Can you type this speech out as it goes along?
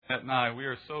Night. We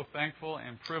are so thankful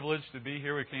and privileged to be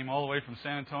here. We came all the way from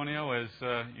San Antonio. As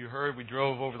you heard, we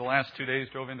drove over the last 2 days,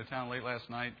 drove into town late last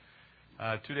night.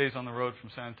 2 days on the road from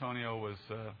San Antonio was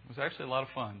actually a lot of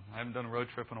fun. I haven't done a road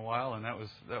trip in a while, and that was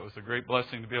a great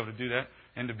blessing to be able to do that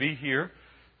and to be here.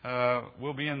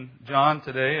 We'll be in John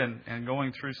today and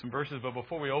going through some verses. But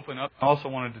before we open up, I also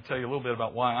wanted to tell you a little bit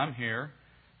about why I'm here.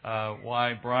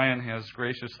 Why Brian has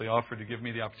graciously offered to give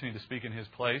me the opportunity to speak in his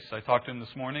place. I talked to him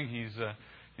this morning. He's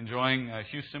enjoying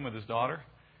Houston with his daughter,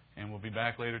 and will be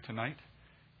back later tonight,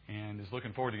 and is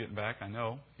looking forward to getting back. I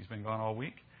know he's been gone all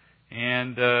week.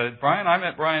 And I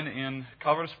met Brian in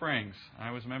Colorado Springs.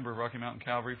 I was a member of Rocky Mountain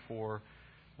Calvary for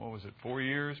 4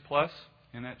 years plus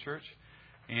in that church,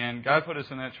 and God put us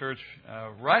in that church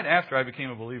right after I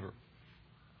became a believer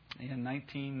in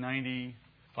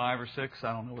 1995 or 6.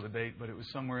 I don't know the date, but it was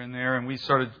somewhere in there. And we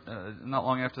started not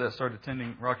long after that started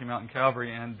attending Rocky Mountain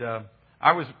Calvary, and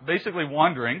I was basically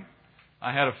wandering.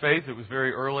 I had a faith. It was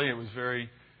very early. It was very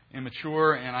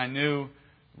immature. And I knew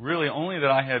really only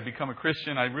that I had become a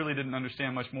Christian. I really didn't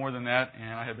understand much more than that.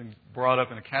 And I had been brought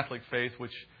up in a Catholic faith,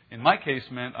 which in my case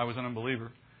meant I was an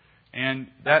unbeliever. And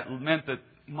that meant that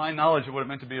my knowledge of what it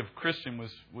meant to be a Christian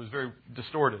was very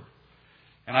distorted.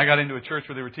 And I got into a church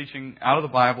where they were teaching out of the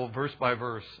Bible, verse by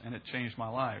verse, and it changed my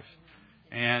life.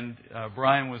 And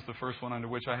Brian was the first one under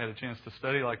which I had a chance to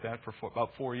study like that for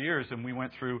about 4 years. And we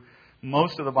went through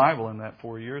most of the Bible in that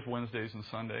 4 years, Wednesdays and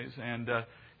Sundays. And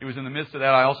it was in the midst of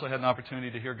that I also had an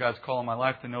opportunity to hear God's call in my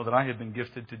life to know that I had been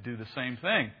gifted to do the same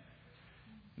thing.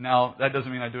 Now, that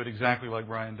doesn't mean I do it exactly like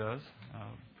Brian does.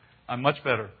 I'm much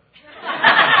better.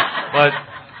 But,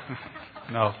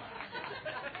 no.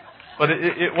 But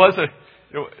it was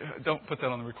don't put that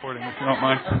on the recording if you don't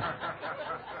mind.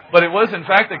 But it was, in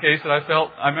fact, the case that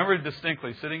I remember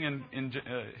distinctly sitting in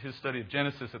his study of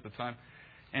Genesis at the time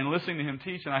and listening to him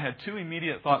teach, and I had two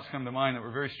immediate thoughts come to mind that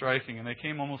were very striking, and they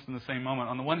came almost in the same moment.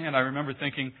 On the one hand, I remember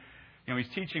thinking, he's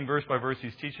teaching verse by verse.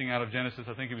 He's teaching out of Genesis.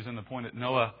 I think he was in the point at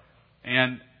Noah.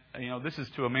 And, this is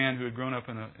to a man who had grown up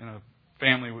in a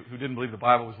family who didn't believe the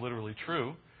Bible was literally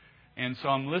true. And so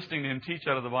I'm listening to him teach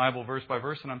out of the Bible verse by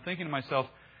verse, and I'm thinking to myself,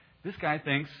 this guy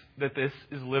thinks that this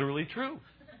is literally true.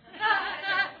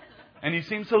 And he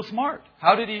seems so smart.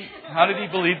 How did he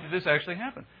believe that this actually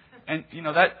happened? And,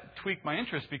 that tweaked my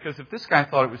interest, because if this guy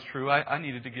thought it was true, I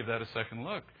needed to give that a second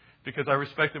look, because I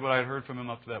respected what I had heard from him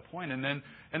up to that point. And then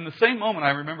in the same moment, I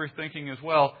remember thinking as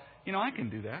well, I can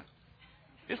do that.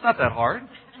 It's not that hard.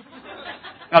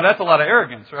 Now, that's a lot of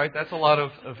arrogance, right? That's a lot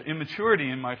of immaturity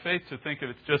in my faith to think of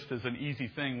it just as an easy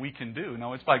thing we can do.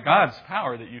 No, it's by God's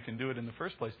power that you can do it in the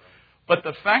first place. But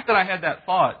the fact that I had that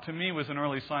thought, to me, was an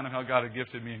early sign of how God had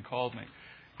gifted me and called me.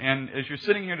 And as you're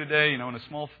sitting here today, in a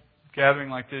small gathering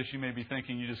like this, you may be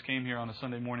thinking you just came here on a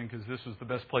Sunday morning because this was the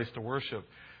best place to worship.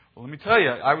 Well, let me tell you,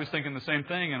 I was thinking the same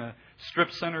thing in a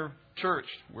strip center church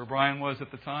where Brian was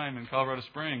at the time in Colorado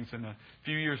Springs. And a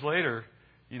few years later,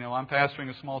 I'm pastoring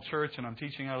a small church and I'm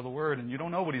teaching out of the Word, and you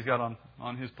don't know what He's got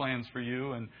on His plans for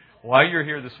you and why you're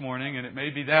here this morning. And it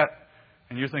may be that.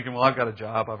 And you're thinking, well, I've got a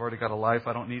job. I've already got a life.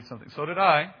 I don't need something. So did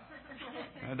I.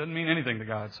 That doesn't mean anything to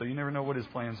God. So you never know what His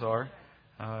plans are.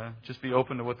 Just be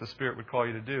open to what the Spirit would call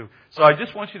you to do. So I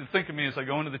just want you to think of me as I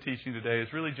go into the teaching today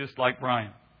as really just like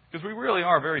Brian. Because we really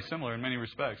are very similar in many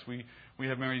respects. We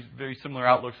have very, very similar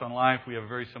outlooks on life. We have a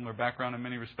very similar background in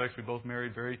many respects. We both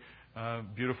married very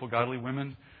beautiful, godly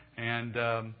women. And,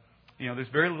 there's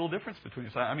very little difference between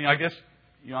us. I guess,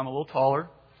 I'm a little taller.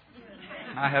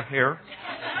 I have hair.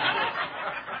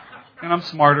 And I'm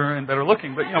smarter and better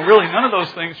looking. But, really none of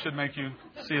those things should make you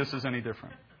see us as any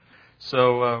different.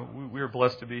 So we are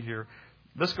blessed to be here.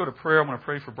 Let's go to prayer. I want to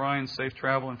pray for Brian's safe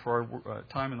travel and for our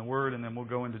time in the Word, and then we'll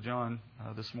go into John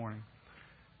this morning.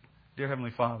 Dear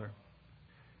Heavenly Father,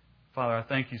 I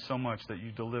thank You so much that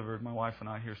You delivered my wife and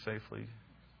I here safely.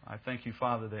 I thank You,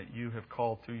 Father, that You have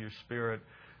called through Your Spirit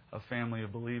a family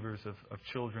of believers, of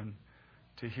children,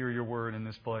 to hear Your Word in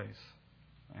this place.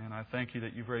 And I thank You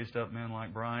that You've raised up men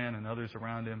like Brian and others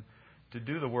around him to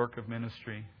do the work of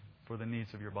ministry for the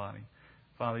needs of Your body.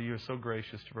 Father, You are so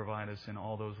gracious to provide us in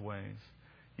all those ways.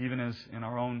 Even as in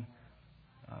our own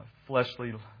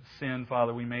fleshly sin,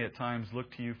 Father, we may at times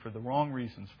look to You for the wrong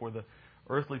reasons, for the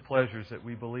earthly pleasures that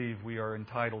we believe we are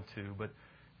entitled to. But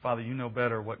Father, You know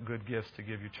better what good gifts to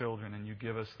give Your children, and You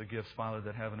give us the gifts, Father,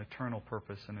 that have an eternal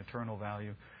purpose and eternal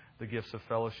value, the gifts of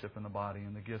fellowship in the body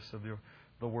and the gifts of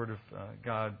the Word of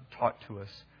God taught to us,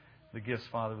 the gifts,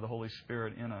 Father, of the Holy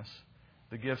Spirit in us,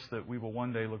 the gifts that we will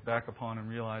one day look back upon and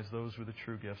realize those were the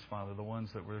true gifts, Father, the ones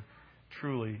that were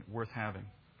truly worth having.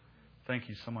 Thank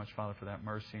You so much, Father, for that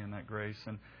mercy and that grace.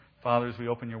 And Father, as we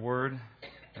open Your Word,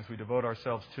 As we devote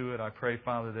ourselves to it, I pray,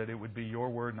 Father, that it would be your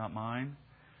word, not mine.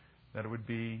 That it would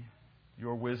be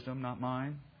your wisdom, not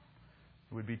mine.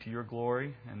 It would be to your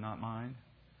glory and not mine.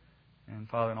 And,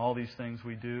 Father, in all these things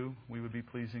we do, we would be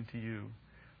pleasing to you.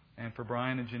 And for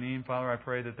Brian and Janine, Father, I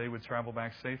pray that they would travel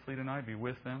back safely tonight, be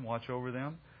with them, watch over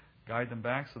them, guide them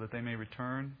back so that they may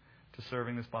return to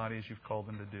serving this body as you've called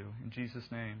them to do. In Jesus'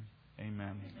 name,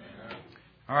 amen.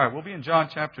 All right, we'll be in John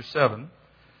chapter 7,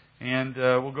 and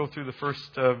we'll go through the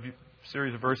first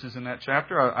series of verses in that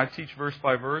chapter. I teach verse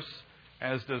by verse,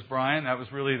 as does Brian. That was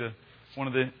really one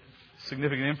of the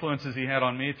significant influences he had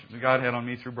on me, God had on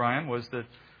me through Brian, was that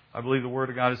I believe the Word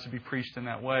of God is to be preached in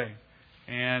that way.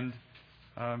 And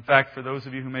in fact, for those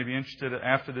of you who may be interested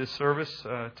after this service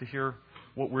to hear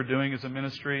what we're doing as a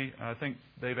ministry, I think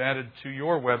they've added to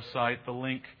your website the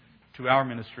link to our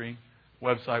ministry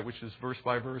website, which is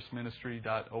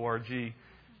versebyverseministry.org. You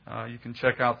can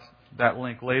check out that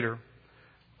link later.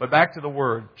 But back to the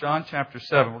Word, John chapter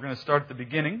 7. We're going to start at the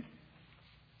beginning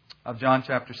of John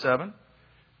chapter 7.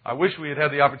 I wish we had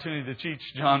had the opportunity to teach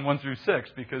John 1 through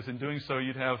 6, because in doing so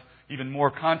you'd have even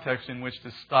more context in which to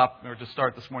stop or to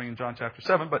start this morning in John chapter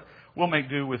 7. But we'll make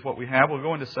do with what we have. We'll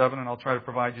go into 7, and I'll try to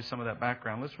provide you some of that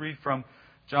background. Let's read from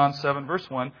John 7, verse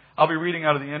 1. I'll be reading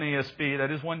out of the NASB. That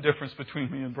is one difference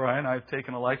between me and Brian. I've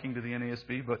taken a liking to the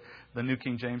NASB, but the New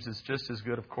King James is just as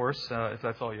good, of course, if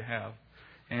that's all you have.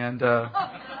 And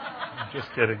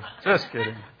just kidding. Just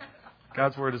kidding.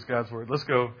 God's Word is God's Word. Let's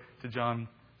go to John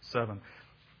 7.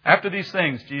 After these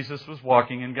things, Jesus was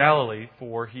walking in Galilee,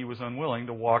 for he was unwilling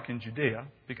to walk in Judea,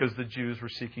 because the Jews were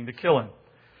seeking to kill him.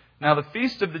 Now the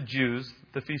feast of the Jews,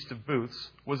 the Feast of Booths,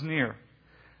 was near.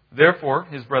 Therefore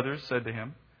his brothers said to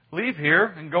him, "Leave here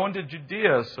and go into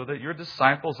Judea, so that your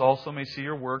disciples also may see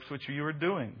your works which you are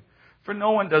doing. For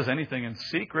no one does anything in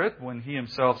secret when he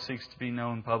himself seeks to be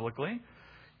known publicly.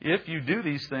 If you do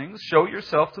these things, show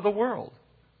yourself to the world."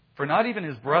 For not even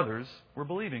his brothers were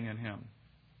believing in him.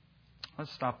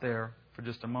 Let's stop there for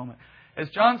just a moment. As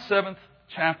John's 7th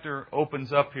chapter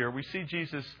opens up here, we see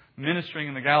Jesus ministering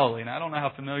in the Galilee. And I don't know how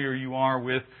familiar you are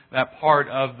with that part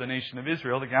of the nation of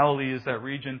Israel. The Galilee is that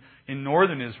region in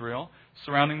northern Israel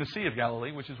surrounding the Sea of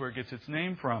Galilee, which is where it gets its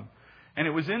name from. And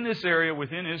it was in this area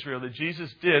within Israel that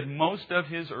Jesus did most of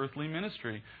his earthly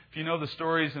ministry. If you know the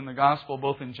stories in the Gospel,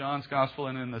 both in John's Gospel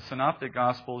and in the Synoptic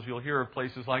Gospels, you'll hear of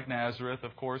places like Nazareth,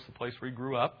 of course, the place where he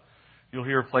grew up. You'll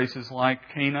hear of places like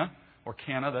Cana, or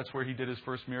Cana, that's where he did his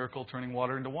first miracle, turning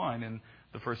water into wine in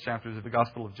the first chapters of the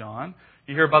Gospel of John.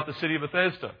 You hear about the city of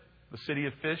Bethesda, the city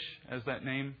of fish, as that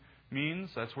name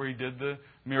means. That's where he did the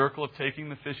miracle of taking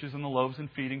the fishes and the loaves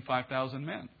and feeding 5,000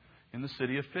 men. In the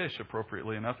city of fish,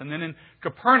 appropriately enough. And then in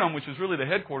Capernaum, which was really the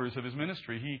headquarters of his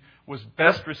ministry, he was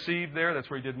best received there. That's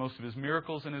where he did most of his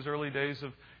miracles in his early days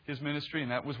of his ministry, and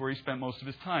that was where he spent most of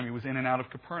his time. He was in and out of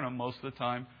Capernaum most of the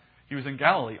time. He was in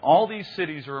Galilee. All these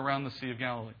cities are around the Sea of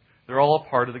Galilee. They're all a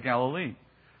part of the Galilee.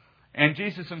 And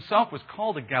Jesus himself was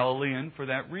called a Galilean for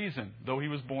that reason, though he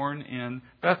was born in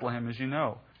Bethlehem, as you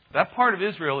know. That part of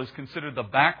Israel is considered the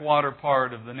backwater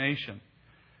part of the nation.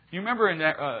 You remember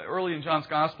early in John's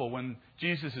Gospel when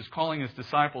Jesus is calling his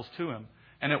disciples to him,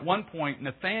 and at one point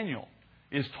Nathanael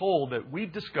is told that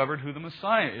we've discovered who the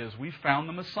Messiah is. We've found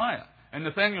the Messiah. And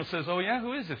Nathanael says, "Oh yeah,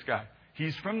 who is this guy?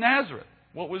 He's from Nazareth."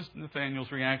 What was Nathanael's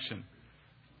reaction?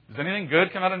 Does anything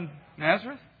good come out of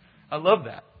Nazareth? I love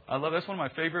that. That's one of my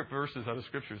favorite verses out of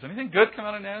Scripture. Does anything good come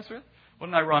out of Nazareth? What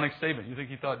an ironic statement. You think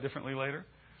he thought differently later?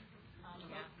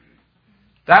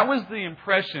 That was the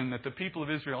impression that the people of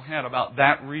Israel had about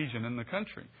that region in the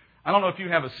country. I don't know if you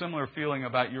have a similar feeling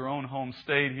about your own home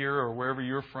state here or wherever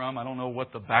you're from. I don't know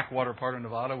what the backwater part of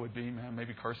Nevada would be.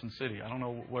 Maybe Carson City. I don't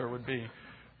know where it would be.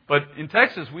 But in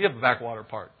Texas, we have a backwater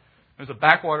part. There's a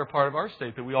backwater part of our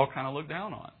state that we all kind of look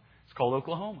down on. It's called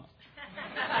Oklahoma.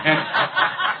 And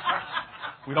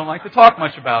we don't like to talk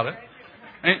much about it.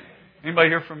 Anybody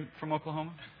here from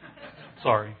Oklahoma?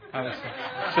 Sorry.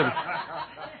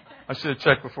 I should have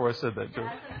checked before I said that joke.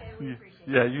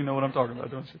 Yeah, you know what I'm talking about,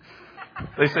 don't you?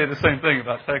 They say the same thing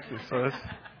about Texas, so it's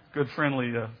good,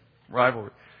 friendly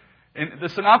rivalry. And the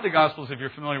Synoptic Gospels, if you're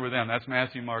familiar with them, that's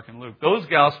Matthew, Mark, and Luke. Those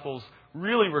Gospels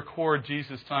really record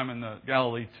Jesus' time in the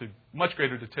Galilee to much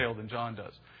greater detail than John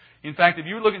does. In fact, if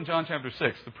you look in John chapter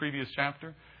 6, the previous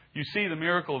chapter, you see the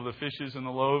miracle of the fishes and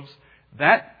the loaves.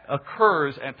 That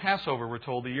occurs at Passover, we're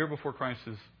told, the year before Christ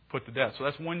is put to death. So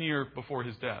that's 1 year before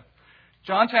his death.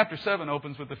 John chapter 7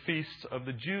 opens with the feasts of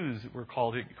the Jews, we're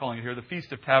calling it here, the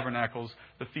Feast of Tabernacles,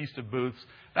 the Feast of Booths.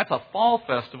 That's a fall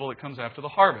festival that comes after the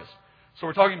harvest. So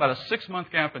we're talking about a 6-month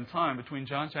gap in time between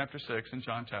John chapter 6 and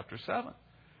John chapter 7.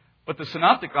 But the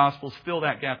Synoptic Gospels fill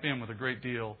that gap in with a great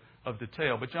deal of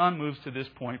detail. But John moves to this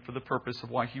point for the purpose of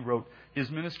why he wrote his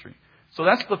ministry. So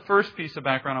that's the first piece of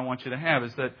background I want you to have,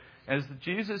 is that as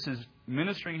Jesus is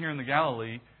ministering here in the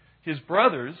Galilee, his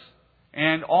brothers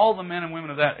and all the men and women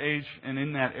of that age and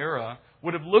in that era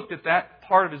would have looked at that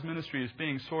part of his ministry as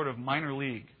being sort of minor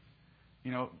league,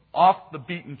 off the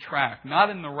beaten track, not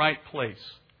in the right place.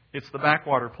 It's the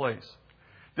backwater place.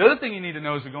 The other thing you need to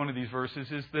know as we go into these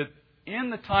verses is that in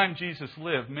the time Jesus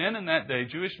lived, men in that day,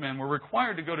 Jewish men, were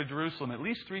required to go to Jerusalem at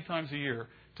least 3 times a year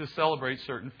to celebrate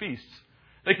certain feasts.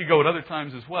 They could go at other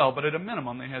times as well, but at a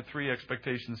minimum they had 3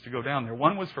 expectations to go down there.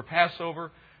 One was for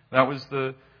Passover. That was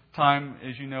the time,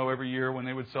 as you know, every year when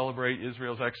they would celebrate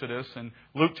Israel's Exodus. And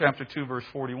Luke chapter 2, verse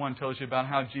 41 tells you about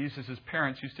how Jesus'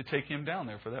 parents used to take him down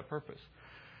there for that purpose.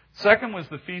 Second was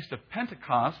the Feast of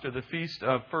Pentecost, or the Feast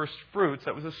of First Fruits.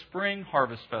 That was a spring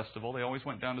harvest festival. They always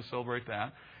went down to celebrate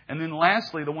that. And then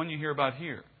lastly, the one you hear about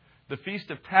here, the Feast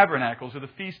of Tabernacles, or the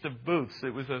Feast of Booths.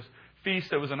 It was a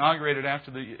feast that was inaugurated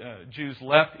after the Jews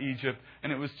left Egypt,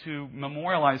 and it was to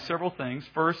memorialize several things.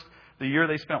 First, the year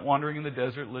they spent wandering in the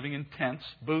desert, living in tents.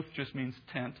 Booth just means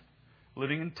tent,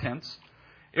 living in tents.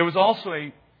 It was also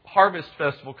a harvest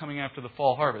festival coming after the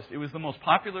fall harvest. It was the most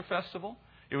popular festival.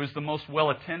 It was the most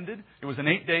well-attended. It was an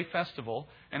 8-day festival,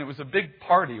 and it was a big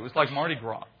party. It was like Mardi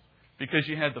Gras, because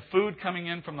you had the food coming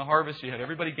in from the harvest, you had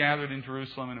everybody gathered in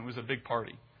Jerusalem, and it was a big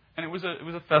party. And it was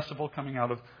a festival coming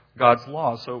out of God's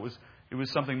law, so it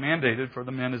was something mandated for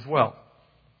the men as well.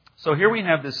 So here we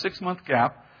have this 6-month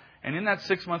gap, and in that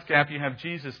 6-month gap you have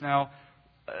Jesus now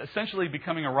essentially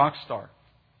becoming a rock star.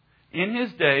 In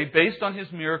his day, based on his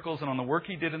miracles and on the work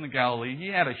he did in the Galilee, he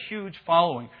had a huge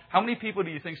following. How many people do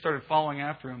you think started following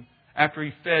after him after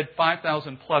he fed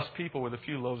 5,000 plus people with a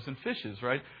few loaves and fishes,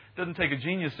 right? It doesn't take a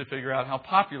genius to figure out how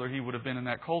popular he would have been in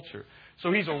that culture.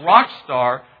 So he's a rock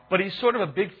star, but he's sort of a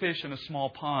big fish in a small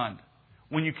pond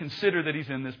when you consider that he's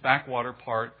in this backwater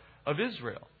part of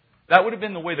Israel. That would have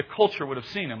been the way the culture would have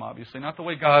seen him, obviously. Not the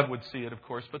way God would see it, of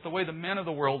course, but the way the men of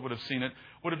the world would have seen it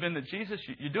would have been that, Jesus,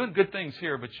 you're doing good things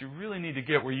here, but you really need to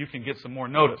get where you can get some more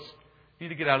notice. You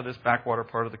need to get out of this backwater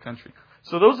part of the country.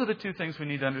 So those are the 2 things we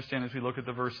need to understand as we look at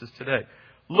the verses today.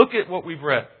 Look at what we've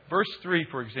read. Verse 3,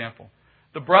 for example.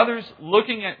 The brothers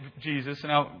looking at Jesus.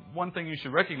 Now, one thing you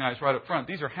should recognize right up front,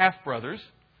 these are half-brothers.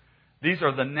 These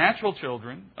are the natural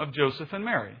children of Joseph and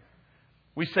Mary.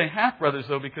 We say half-brothers,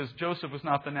 though, because Joseph was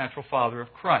not the natural father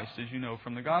of Christ, as you know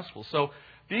from the Gospel. So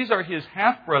these are his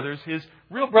half-brothers, his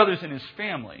real brothers in his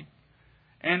family.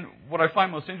 And what I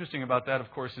find most interesting about that, of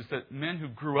course, is that men who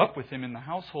grew up with him in the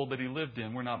household that he lived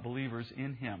in were not believers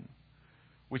in him.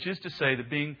 Which is to say that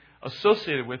being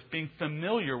associated with, being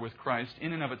familiar with Christ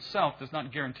in and of itself does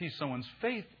not guarantee someone's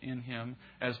faith in him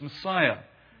as Messiah.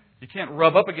 You can't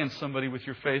rub up against somebody with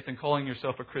your faith and calling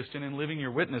yourself a Christian and living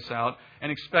your witness out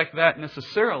and expect that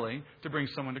necessarily to bring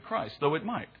someone to Christ, though it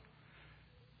might.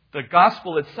 The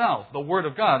gospel itself, the Word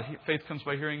of God, faith comes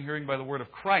by hearing, hearing by the Word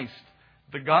of Christ.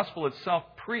 The gospel itself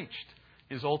preached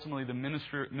is ultimately the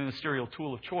ministerial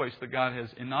tool of choice that God has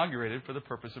inaugurated for the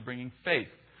purpose of bringing faith.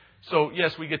 So,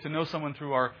 yes, we get to know someone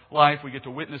through our life, we get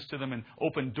to witness to them and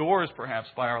open doors perhaps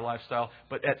by our lifestyle,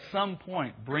 but at some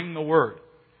point, bring the Word.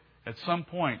 At some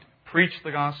point, preach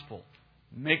the gospel.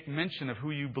 Make mention of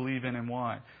who you believe in and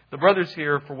why. The brothers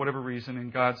here, for whatever reason, in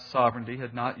God's sovereignty,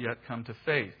 had not yet come to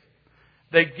faith.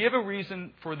 They give a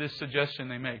reason for this suggestion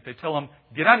they make. They tell them,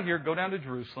 get out of here, go down to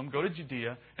Jerusalem, go to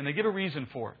Judea, and they give a reason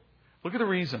for it. Look at the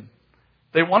reason.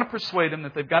 They want to persuade him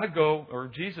that they've got to go, or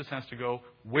Jesus has to go,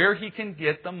 where he can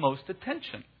get the most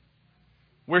attention.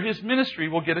 Where his ministry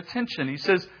will get attention. He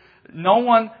says, no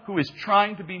one who is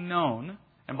trying to be known,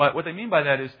 and what they mean by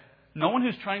that is, no one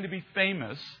who's trying to be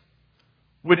famous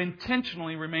would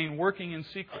intentionally remain working in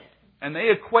secret. And they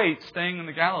equate staying in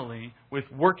the Galilee with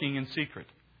working in secret,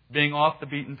 being off the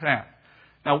beaten path.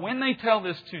 Now, when they tell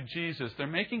this to Jesus, they're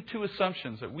making 2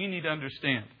 assumptions that we need to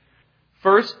understand.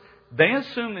 First, they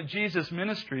assume that Jesus'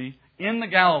 ministry in the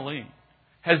Galilee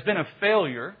has been a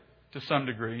failure to some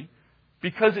degree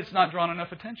because it's not drawn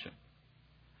enough attention.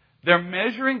 They're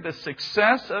measuring the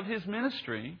success of his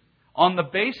ministry on the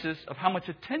basis of how much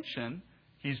attention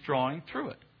he's drawing through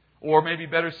it. Or maybe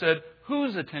better said,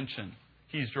 whose attention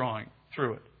he's drawing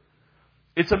through it.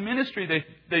 It's a ministry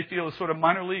they feel is sort of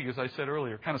minor league, as I said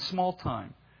earlier, kind of small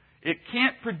time. It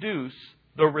can't produce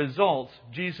the results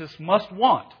Jesus must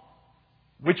want.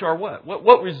 Which are what?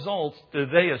 What results do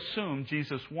they assume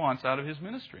Jesus wants out of his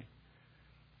ministry?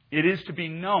 It is to be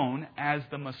known as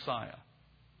the Messiah.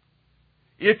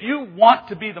 If you want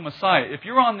to be the Messiah, if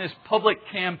you're on this public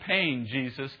campaign,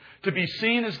 Jesus, to be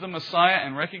seen as the Messiah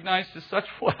and recognized as such,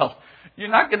 well, you're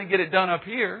not going to get it done up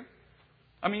here.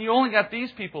 I mean, you only got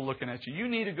these people looking at you. You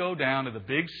need to go down to the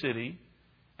big city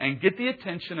and get the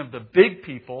attention of the big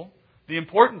people, the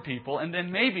important people, and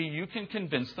then maybe you can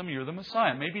convince them you're the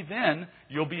Messiah. Maybe then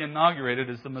you'll be inaugurated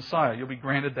as the Messiah. You'll be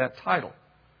granted that title.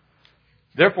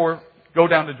 Therefore, go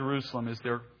down to Jerusalem is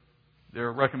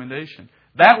their recommendation.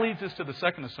 That leads us to the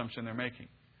second assumption they're making.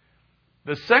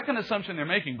 The second assumption they're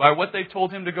making, by what they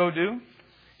told him to go do,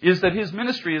 is that his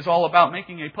ministry is all about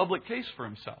making a public case for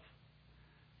himself.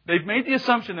 They've made the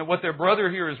assumption that what their brother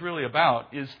here is really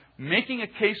about is making a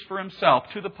case for himself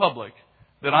to the public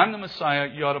that I'm the Messiah,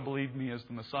 you ought to believe me as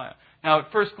the Messiah. Now,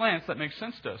 at first glance, that makes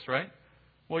sense to us, right?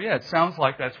 Well, yeah, it sounds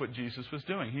like that's what Jesus was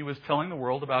doing. He was telling the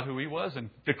world about who He was and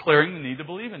declaring the need to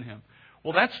believe in Him.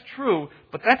 Well, that's true,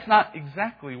 but that's not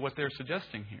exactly what they're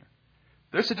suggesting here.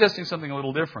 They're suggesting something a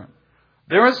little different.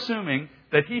 They're assuming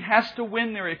that He has to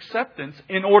win their acceptance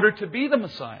in order to be the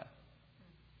Messiah.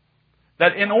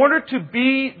 That in order to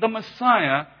be the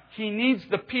Messiah, He needs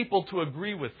the people to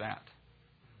agree with that.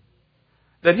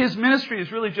 That His ministry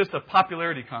is really just a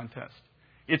popularity contest.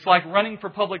 It's like running for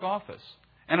public office.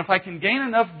 And if I can gain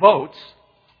enough votes,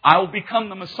 I will become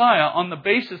the Messiah on the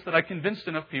basis that I convinced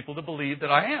enough people to believe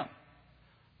that I am.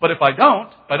 But if I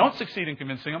don't succeed in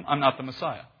convincing them, I'm not the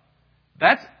Messiah.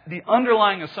 That's the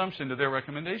underlying assumption to their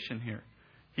recommendation here.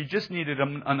 He just needed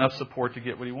enough support to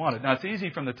get what he wanted. Now, it's easy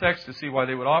from the text to see why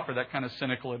they would offer that kind of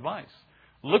cynical advice.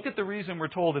 Look at the reason we're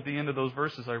told at the end of those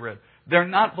verses I read. They're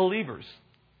not believers.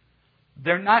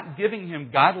 They're not giving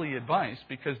him godly advice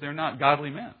because they're not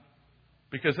godly men.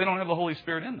 Because they don't have the Holy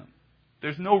Spirit in them.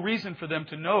 There's no reason for them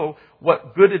to know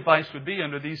what good advice would be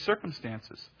under these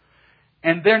circumstances.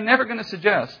 And they're never going to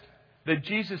suggest that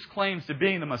Jesus' claims to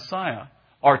being the Messiah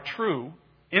are true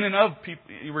in and of people,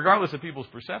 regardless of people's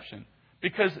perception.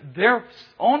 Because their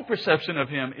own perception of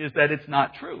Him is that it's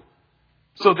not true.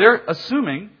 So they're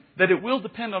assuming that it will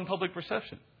depend on public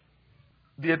perception.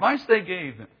 The advice they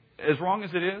gave, as wrong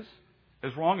as it is,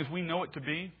 as wrong as we know it to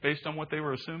be, based on what they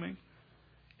were assuming,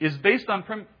 is based on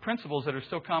principles that are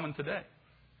still common today.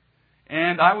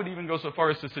 And I would even go so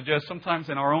far as to suggest sometimes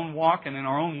in our own walk and in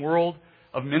our own world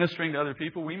of ministering to other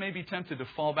people, we may be tempted to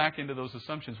fall back into those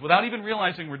assumptions without even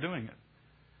realizing we're doing it.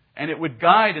 And it would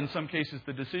guide, in some cases,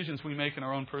 the decisions we make in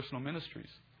our own personal ministries.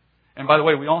 And by the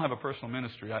way, we all have a personal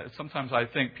ministry. Sometimes I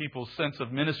think people's sense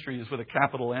of ministry is with a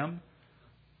capital M.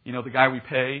 You know, the guy we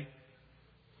pay,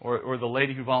 or the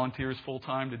lady who volunteers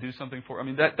full-time to do something for. I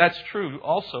mean, that's true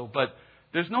also, but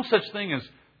there's no such thing as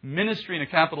ministry in a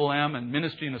capital M and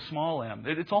ministry in a small m.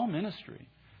 It's all ministry.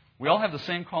 We all have the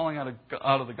same calling out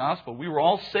of the gospel. We were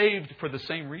all saved for the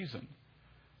same reason.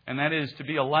 And that is to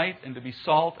be a light and to be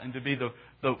salt and to be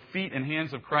the feet and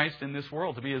hands of Christ in this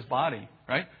world, to be His body,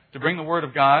 right? To bring the Word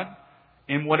of God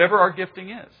in whatever our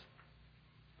gifting is.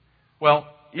 Well,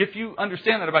 if you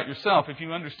understand that about yourself, if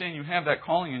you understand you have that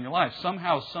calling in your life,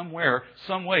 somehow, somewhere,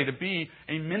 some way to be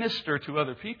a minister to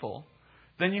other people,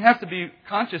 then you have to be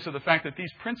conscious of the fact that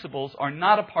these principles are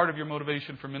not a part of your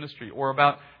motivation for ministry or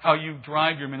about how you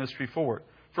drive your ministry forward.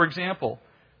 For example,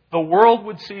 the world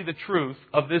would see the truth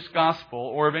of this gospel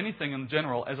or of anything in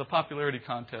general as a popularity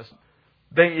contest.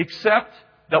 They accept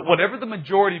that whatever the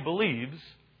majority believes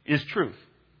is truth.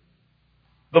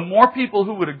 The more people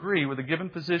who would agree with a given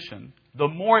position, the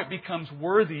more it becomes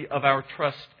worthy of our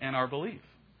trust and our belief.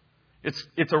 It's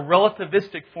a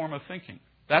relativistic form of thinking.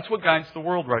 That's what guides the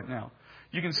world right now.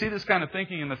 You can see this kind of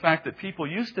thinking in the fact that people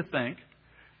used to think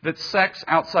that sex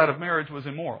outside of marriage was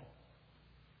immoral.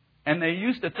 And they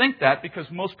used to think that because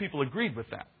most people agreed with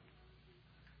that.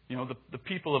 You know, the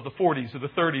people of the 40s or the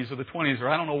 30s or the 20s, or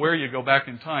I don't know where you go back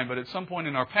in time, but at some point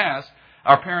in our past,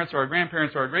 our parents or our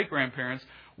grandparents or our great-grandparents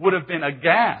would have been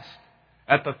aghast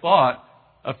at the thought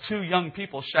of two young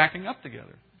people shacking up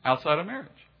together outside of marriage.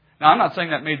 Now, I'm not saying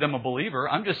that made them a believer.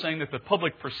 I'm just saying that the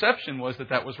public perception was that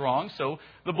that was wrong, so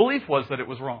the belief was that it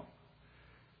was wrong.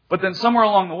 But then somewhere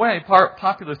along the way,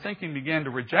 popular thinking began to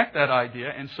reject that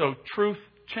idea, and so truth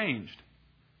changed.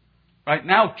 Right?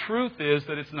 Now, truth is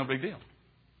that it's no big deal.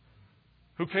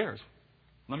 Who cares?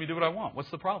 Let me do what I want.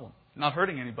 What's the problem? Not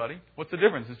hurting anybody. What's the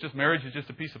difference? It's just marriage is just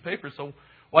a piece of paper, so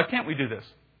why can't we do this?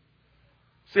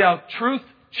 See how truth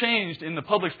changed in the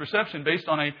public's perception based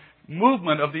on a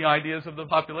movement of the ideas of the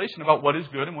population about what is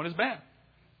good and what is bad.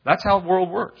 That's how the world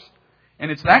works.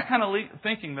 And it's that kind of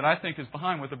thinking that I think is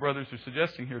behind what the brothers are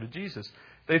suggesting here to Jesus.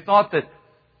 They thought that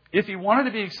if he wanted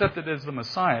to be accepted as the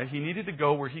Messiah, he needed to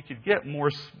go where he could get more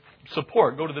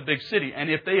support, go to the big city. And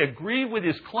if they agree with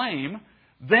his claim,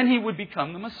 then he would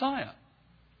become the Messiah.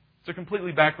 It's a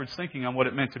completely backwards thinking on what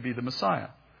it meant to be the Messiah.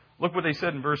 Look what they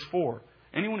said in verse 4.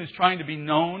 Anyone who's trying to be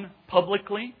known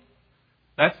publicly,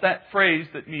 that's that phrase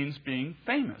that means being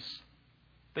famous.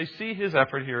 They see his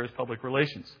effort here as public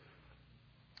relations.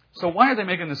 So why are they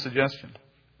making this suggestion?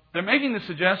 They're making this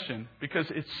suggestion because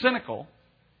it's cynical.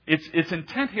 Its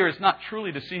intent here is not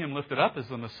truly to see him lifted up as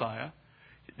the Messiah.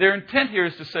 Their intent here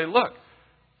is to say, look,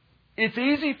 it's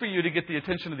easy for you to get the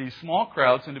attention of these small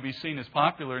crowds and to be seen as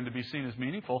popular and to be seen as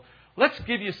meaningful. Let's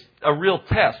give you a real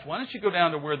test. Why don't you go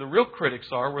down to where the real critics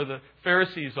are, where the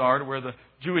Pharisees are, to where the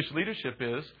Jewish leadership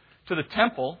is, to the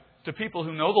temple, to people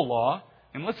who know the law,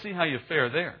 and let's see how you fare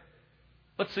there.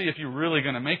 Let's see if you're really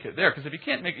going to make it there. Because if you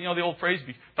can't make it, the old phrase,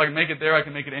 if I can make it there, I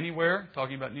can make it anywhere,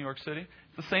 talking about New York City.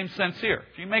 It's the same sense here.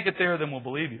 If you make it there, then we'll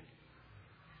believe you.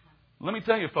 Let me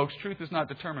tell you, folks, truth is not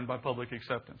determined by public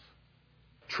acceptance.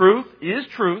 Truth is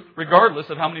truth, regardless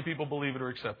of how many people believe it or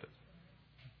accept it.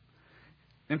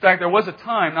 In fact, there was a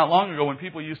time not long ago when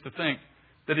people used to think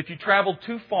that if you traveled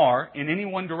too far in any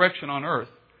one direction on earth,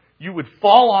 you would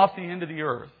fall off the end of the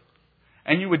earth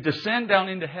and you would descend down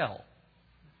into hell.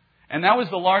 And that was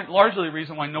the largely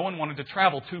reason why no one wanted to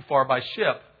travel too far by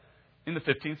ship in the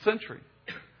 15th century.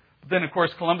 But then, of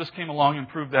course, Columbus came along and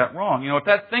proved that wrong. If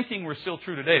that thinking were still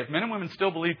true today, if men and women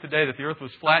still believed today that the earth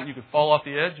was flat and you could fall off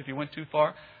the edge if you went too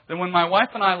far, then when my wife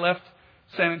and I left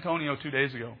San Antonio 2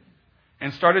 days ago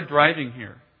and started driving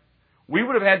here, we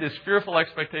would have had this fearful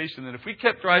expectation that if we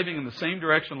kept driving in the same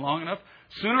direction long enough,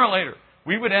 sooner or later,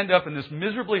 we would end up in this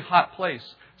miserably hot place,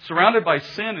 surrounded by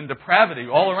sin and depravity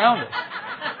all around us.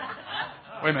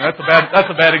 Wait a minute, that's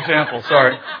a bad example,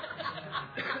 sorry.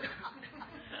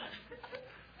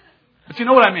 But you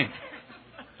know what I mean.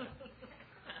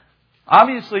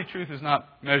 Obviously, truth is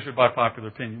not measured by popular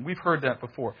opinion. We've heard that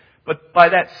before. But by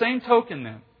that same token,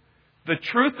 then, the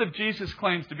truth of Jesus'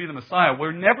 claims to be the Messiah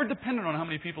were never dependent on how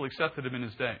many people accepted him in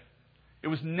his day. It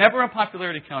was never a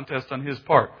popularity contest on his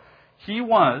part. He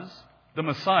was the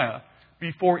Messiah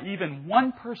before even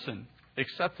one person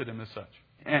accepted him as such.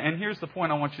 And here's the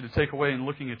point I want you to take away in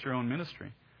looking at your own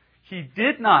ministry. He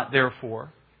did not,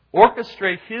 therefore,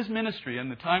 orchestrate his ministry in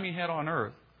the time he had on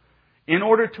earth in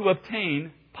order to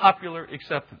obtain popular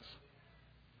acceptance.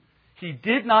 He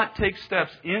did not take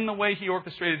steps in the way he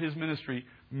orchestrated his ministry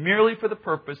merely for the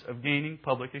purpose of gaining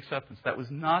public acceptance. That was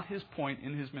not his point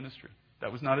in his ministry.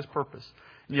 That was not his purpose.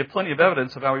 And you have plenty of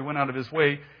evidence of how he went out of his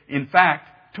way, in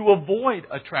fact, to avoid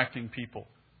attracting people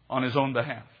on his own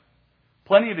behalf.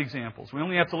 Plenty of examples. We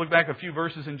only have to look back a few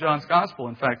verses in John's Gospel,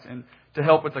 in fact, and to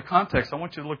help with the context, I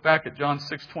want you to look back at John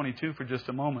 6:22 for just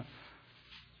a moment.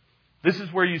 This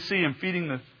is where you see him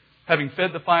having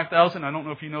fed the 5,000. I don't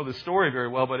know if you know the story very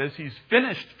well, but as he's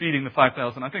finished feeding the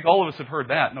 5,000, I think all of us have heard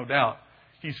that, no doubt.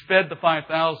 He's fed the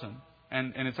 5,000,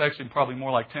 and it's actually probably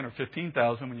more like 10 or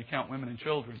 15,000 when you count women and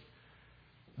children.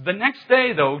 The next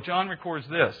day, though, John records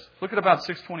this. Look at about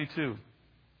 6:22.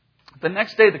 The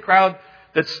next day, the crowd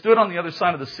that stood on the other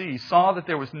side of the sea saw that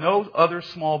there was no other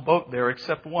small boat there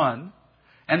except one,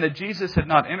 and that Jesus had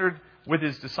not entered with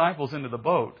his disciples into the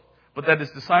boat, but that his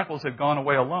disciples had gone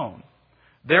away alone.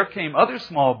 There came other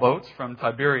small boats from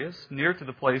Tiberias, near to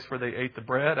the place where they ate the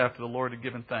bread after the Lord had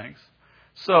given thanks.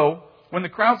 So, when the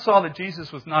crowd saw that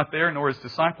Jesus was not there, nor his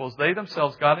disciples, they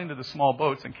themselves got into the small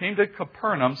boats and came to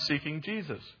Capernaum seeking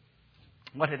Jesus.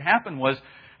 What had happened was,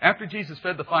 after Jesus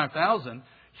fed the 5,000,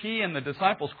 he and the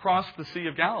disciples crossed the Sea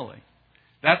of Galilee.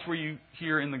 That's where you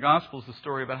hear in the Gospels the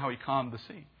story about how he calmed the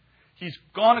sea. He's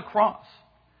gone across.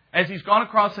 As he's gone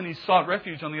across and he's sought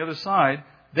refuge on the other side,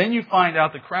 then you find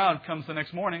out the crowd comes the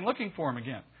next morning looking for him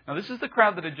again. Now, this is the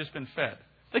crowd that had just been fed.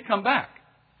 They come back.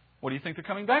 What do you think they're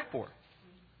coming back for?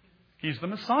 He's the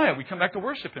Messiah. We come back to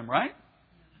worship him, right?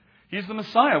 He's the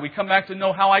Messiah. We come back to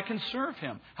know how I can serve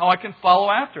him, how I can follow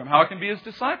after him, how I can be his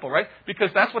disciple, right?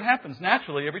 Because that's what happens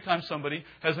naturally every time somebody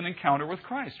has an encounter with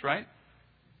Christ, right?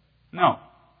 No.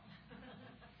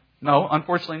 No,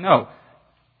 unfortunately, no.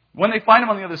 When they find him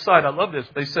on the other side, I love this.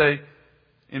 They say,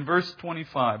 in verse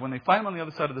 25, when they find him on the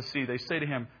other side of the sea, they say to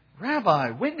him,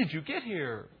 Rabbi, when did you get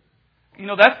here?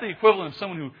 That's the equivalent of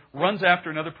someone who runs after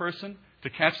another person to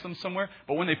catch them somewhere.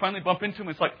 But when they finally bump into him,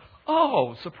 it's like,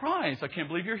 oh, surprise, I can't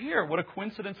believe you're here. What a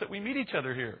coincidence that we meet each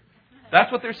other here.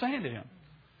 That's what they're saying to him.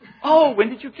 Oh, when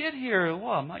did you get here?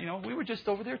 Well, we were just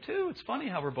over there too. It's funny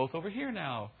how we're both over here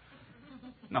now.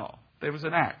 No, there was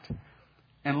an act.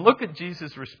 And look at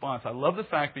Jesus' response. I love the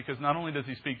fact because not only does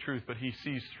he speak truth, but he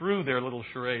sees through their little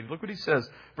charade. Look what he says.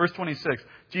 Verse 26,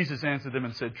 Jesus answered them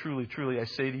and said, Truly, truly, I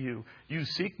say to you, you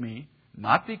seek me,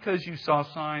 not because you saw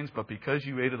signs, but because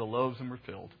you ate of the loaves and were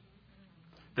filled.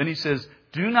 Then he says,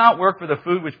 Do not work for the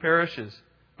food which perishes,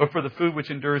 but for the food which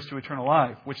endures to eternal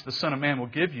life, which the Son of Man will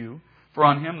give you, for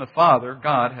on him the Father,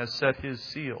 God, has set his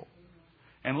seal.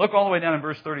 And look all the way down in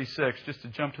verse 36, just to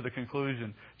jump to the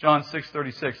conclusion. John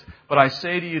 6:36. But I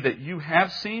say to you that you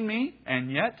have seen me,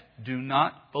 and yet do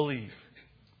not believe.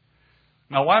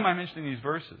 Now, why am I mentioning these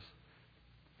verses?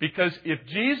 Because if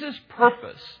Jesus'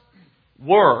 purpose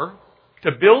were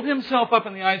to build himself up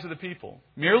in the eyes of the people,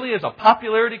 merely as a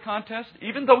popularity contest,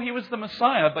 even though he was the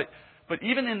Messiah, but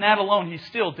even in that alone, he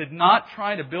still did not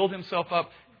try to build himself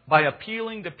up by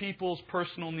appealing to people's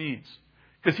personal needs.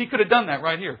 Because he could have done that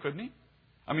right here, couldn't he?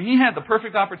 I mean, he had the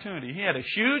perfect opportunity. He had a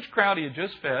huge crowd he had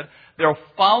just fed. They're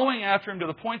following after him to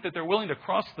the point that they're willing to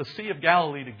cross the Sea of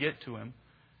Galilee to get to him.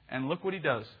 And look what he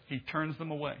does. He turns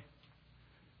them away.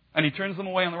 And he turns them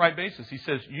away on the right basis. He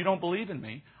says, you don't believe in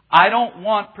me. I don't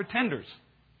want pretenders.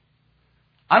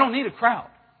 I don't need a crowd.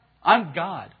 I'm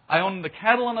God. I own the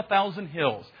cattle on 1,000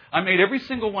 hills. I made every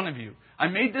single one of you. I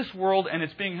made this world, and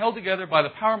it's being held together by the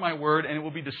power of my word, and it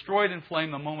will be destroyed in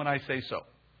flame the moment I say so.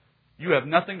 You have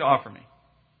nothing to offer me.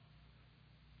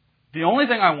 The only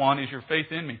thing I want is your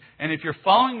faith in me. And if you're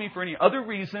following me for any other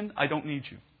reason, I don't need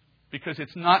you. Because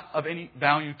it's not of any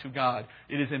value to God.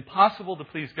 It is impossible to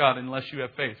please God unless you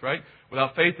have faith, right?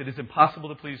 Without faith, it is impossible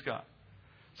to please God.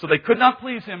 So they could not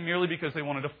please Him merely because they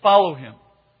wanted to follow Him.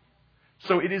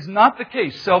 So it is not the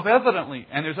case, self-evidently,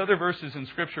 and there's other verses in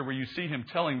Scripture where you see Him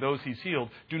telling those He's healed,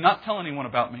 do not tell anyone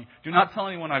about me. Do not tell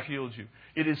anyone I've healed you.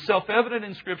 It is self-evident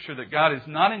in Scripture that God is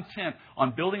not intent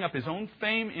on building up His own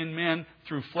fame in men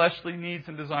through fleshly needs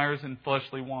and desires and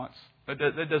fleshly wants.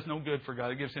 That does no good for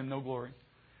God. It gives Him no glory.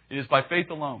 It is by faith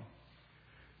alone.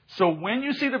 So when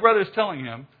you see the brothers telling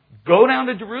Him, go down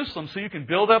to Jerusalem so you can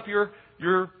build up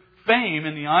your fame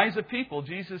in the eyes of people,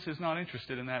 Jesus is not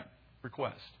interested in that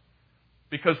request.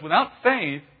 Because without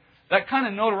faith, that kind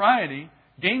of notoriety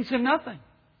gains Him nothing.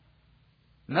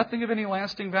 Nothing of any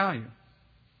lasting value.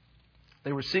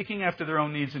 They were seeking after their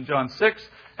own needs in John 6,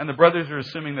 and the brothers are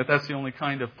assuming that that's the only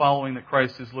kind of following that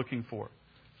Christ is looking for.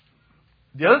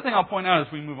 The other thing I'll point out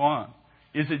as we move on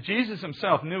is that Jesus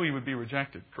Himself knew He would be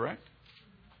rejected, correct?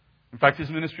 In fact, His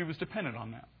ministry was dependent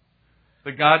on that.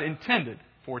 That God intended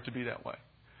for it to be that way.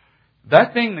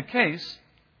 That being the case,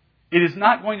 it is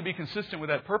not going to be consistent with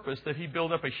that purpose that He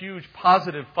build up a huge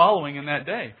positive following in that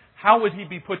day. How would He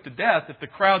be put to death if the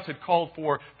crowds had called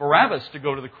for Barabbas to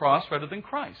go to the cross rather than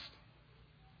Christ?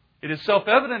 It is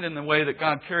self-evident in the way that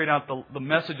God carried out the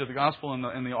message of the gospel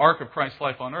and the arc of Christ's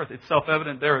life on earth. It's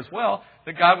self-evident there as well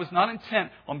that God was not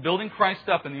intent on building Christ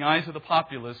up in the eyes of the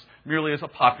populace merely as a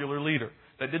popular leader.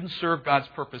 That didn't serve God's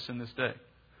purpose in this day.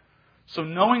 So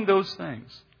knowing those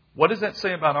things, what does that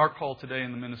say about our call today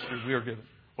in the ministry we are given?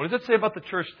 What does that say about the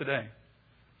church today?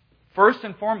 First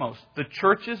and foremost, the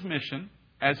church's mission,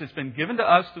 as it's been given to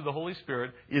us through the Holy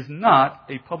Spirit, is not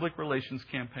a public relations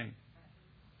campaign.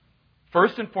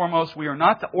 First and foremost, we are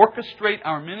not to orchestrate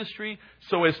our ministry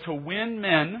so as to win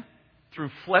men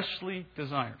through fleshly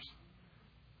desires.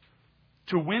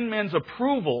 To win men's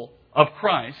approval of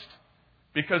Christ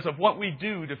because of what we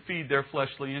do to feed their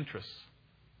fleshly interests.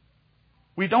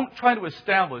 We don't try to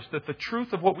establish that the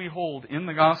truth of what we hold in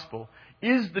the gospel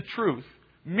is the truth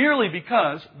merely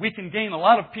because we can gain a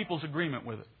lot of people's agreement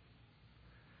with it.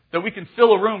 That we can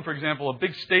fill a room, for example, a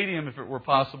big stadium if it were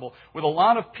possible, with a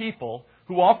lot of people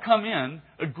who all come in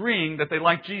agreeing that they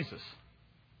like Jesus.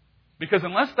 Because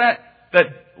unless that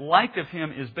like of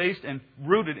Him is based and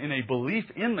rooted in a belief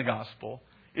in the gospel,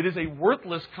 it is a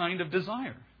worthless kind of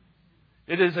desire.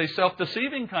 It is a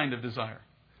self-deceiving kind of desire.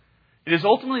 It is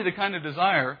ultimately the kind of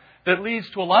desire that leads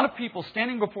to a lot of people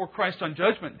standing before Christ on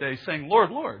Judgment Day saying,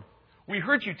 Lord, Lord, we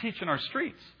heard you teach in our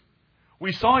streets.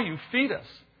 We saw you feed us.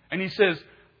 And He says,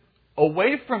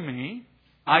 away from me,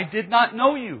 I did not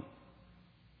know you.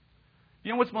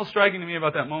 You know what's most striking to me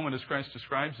about that moment as Christ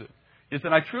describes it? Is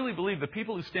that I truly believe the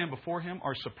people who stand before Him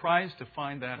are surprised to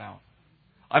find that out.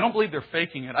 I don't believe they're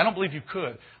faking it. I don't believe you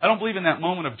could. I don't believe in that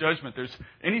moment of judgment there's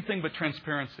anything but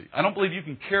transparency. I don't believe you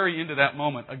can carry into that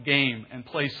moment a game and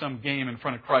play some game in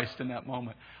front of Christ in that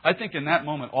moment. I think in that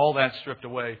moment all that's stripped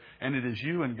away and it is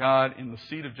you and God in the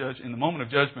seat of in the moment of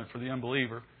judgment for the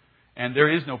unbeliever, and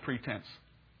there is no pretense.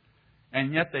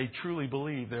 And yet they truly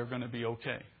believe they're going to be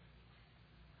okay.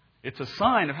 It's a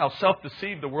sign of how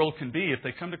self-deceived the world can be if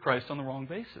they come to Christ on the wrong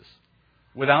basis,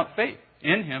 without faith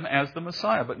in Him as the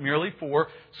Messiah, but merely for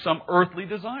some earthly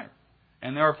desire.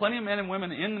 And there are plenty of men and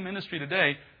women in the ministry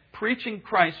today preaching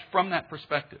Christ from that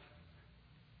perspective.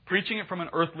 Preaching it from an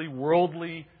earthly,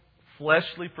 worldly,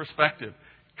 fleshly perspective.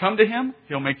 Come to Him,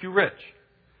 He'll make you rich.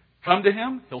 Come to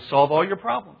Him, He'll solve all your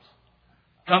problems.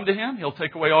 Come to Him, He'll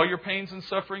take away all your pains and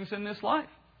sufferings in this life.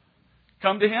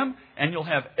 Come to Him, and you'll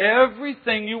have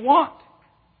everything you want.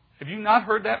 Have you not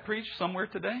heard that preached somewhere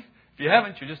today? If you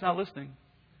haven't, you're just not listening.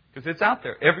 Because it's out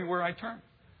there everywhere I turn.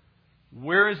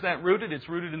 Where is that rooted? It's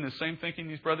rooted in the same thinking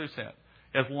these brothers had.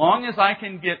 As long as I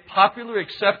can get popular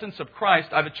acceptance of Christ,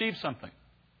 I've achieved something.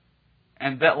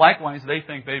 And that likewise, they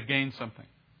think they've gained something.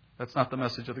 That's not the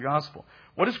message of the gospel.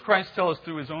 What does Christ tell us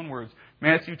through His own words?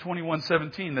 Matthew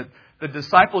 21:17, that the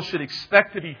disciples should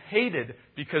expect to be hated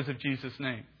because of Jesus'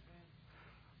 name.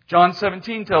 John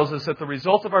 17 tells us that the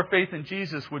result of our faith in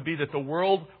Jesus would be that the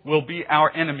world will be our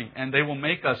enemy, and they will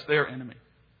make us their enemy.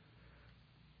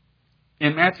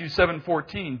 In Matthew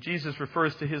 7:14, Jesus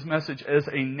refers to His message as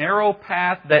a narrow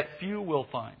path that few will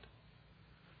find.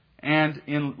 And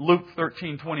in Luke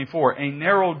 13:24, a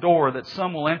narrow door that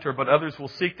some will enter, but others will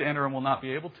seek to enter and will not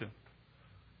be able to.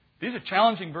 These are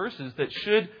challenging verses that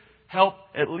should help,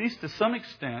 at least to some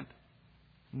extent,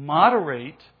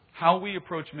 moderate how we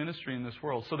approach ministry in this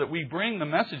world, so that we bring the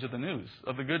message of the news,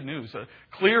 of the good news,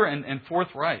 clear and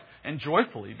forthright and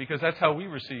joyfully, because that's how we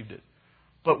received it.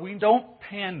 But we don't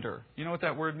pander. You know what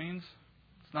that word means?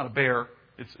 It's not a bear.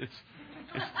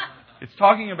 It's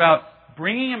talking about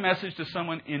bringing a message to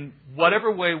someone in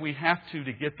whatever way we have to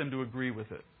get them to agree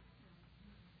with it.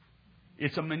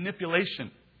 It's a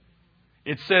manipulation.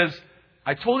 It says,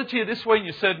 I told it to you this way and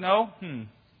you said no.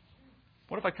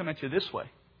 What if I come at you this way?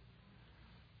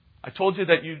 I told you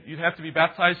that you'd have to be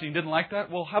baptized and you didn't like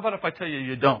that. Well, how about if I tell you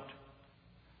you don't?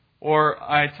 Or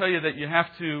I tell you that you have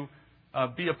to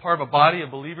be a part of a body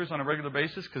of believers on a regular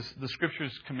basis because the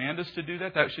Scriptures command us to do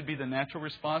that. That should be the natural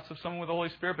response of someone with the Holy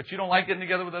Spirit. But you don't like getting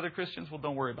together with other Christians? Well,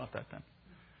 don't worry about that then.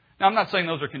 Now, I'm not saying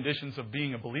those are conditions of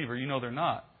being a believer. You know they're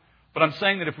not. But I'm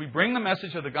saying that if we bring the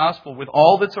message of the gospel with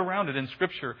all that's around it in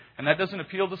Scripture, and that doesn't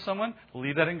appeal to someone,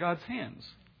 leave that in God's hands.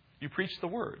 You preach the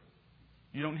Word.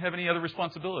 You don't have any other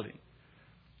responsibility.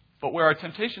 But where our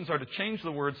temptations are to change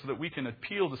the Word so that we can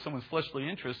appeal to someone's fleshly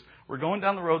interests, we're going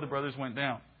down the road the brothers went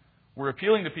down. We're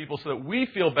appealing to people so that we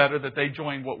feel better that they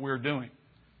join what we're doing.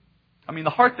 I mean, the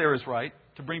heart there is right,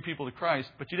 to bring people to Christ,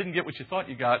 but you didn't get what you thought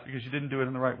you got because you didn't do it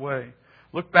in the right way.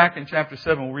 Look back in chapter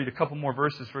 7. We'll read a couple more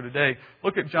verses for today.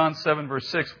 Look at John 7, verse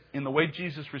 6, in the way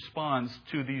Jesus responds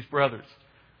to these brothers.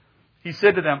 He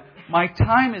said to them, my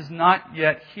time is not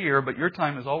yet here, but your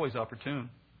time is always opportune.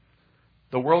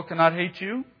 The world cannot hate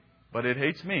you, but it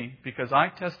hates me, because I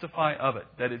testify of it,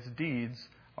 that its deeds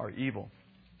are evil.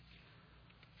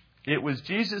 It was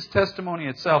Jesus' testimony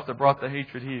itself that brought the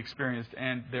hatred He experienced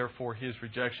and therefore His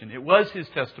rejection. It was His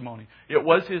testimony. It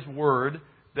was His word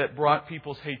that brought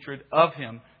people's hatred of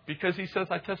Him, because He says,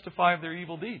 I testify of their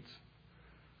evil deeds.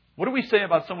 What do we say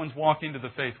about someone's walk into the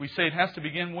faith? We say it has to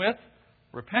begin with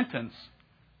repentance,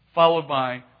 followed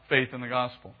by faith in the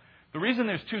gospel. The reason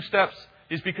there's two steps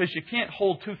is because you can't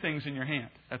hold two things in your hand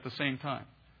at the same time.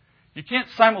 You can't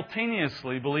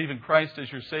simultaneously believe in Christ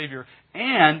as your Savior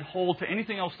and hold to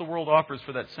anything else the world offers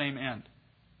for that same end.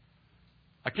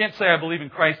 I can't say I believe in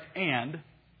Christ and,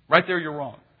 right there you're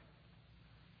wrong.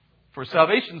 For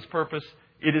salvation's purpose,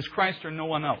 it is Christ or no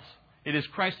one else. It is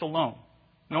Christ alone.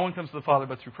 No one comes to the Father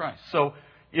but through Christ. So,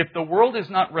 if the world is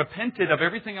not repented of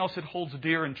everything else it holds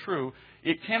dear and true,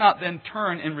 it cannot then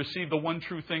turn and receive the one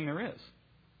true thing there is.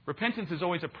 Repentance is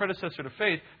always a predecessor to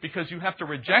faith, because you have to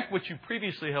reject what you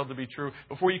previously held to be true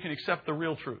before you can accept the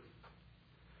real truth.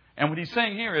 And what He's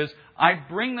saying here is, I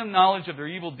bring them knowledge of their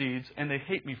evil deeds and they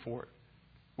hate me for it.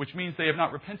 Which means they have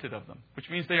not repented of them. Which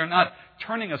means they are not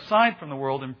turning aside from the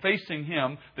world and facing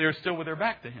Him. They are still with their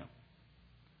back to Him.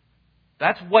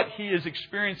 That's what He is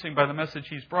experiencing by the message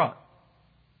He's brought.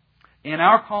 In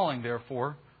our calling,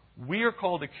 therefore, we are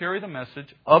called to carry the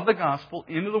message of the gospel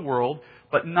into the world,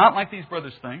 but not like these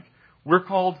brothers think. We're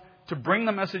called to bring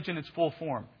the message in its full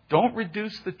form. Don't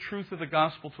reduce the truth of the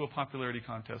gospel to a popularity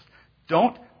contest.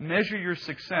 Don't measure your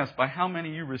success by how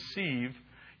many you receive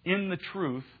in the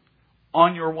truth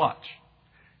on your watch.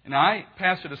 And I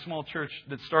pastored a small church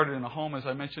that started in a home, as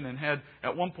I mentioned, and had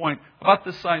at one point about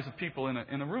this size of people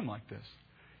in a room like this.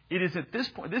 It is at this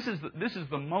point, this is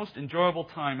the most enjoyable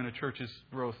time in a church's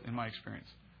growth, in my experience.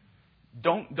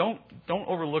 Don't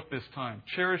overlook this time.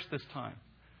 Cherish this time.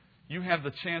 You have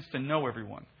the chance to know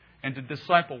everyone and to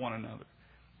disciple one another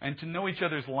and to know each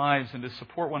other's lives and to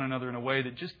support one another in a way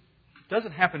that just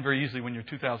doesn't happen very easily when you're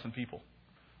 2,000 people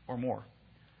or more.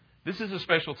 This is a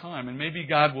special time, and maybe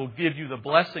God will give you the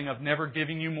blessing of never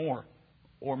giving you more,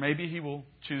 or maybe He will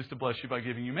choose to bless you by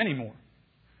giving you many more.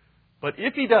 But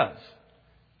if He does,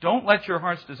 don't let your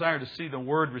heart's desire to see the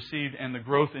Word received and the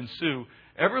growth ensue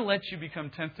ever let you become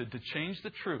tempted to change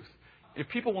the truth. If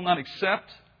people will not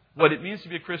accept what it means to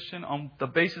be a Christian on the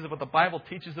basis of what the Bible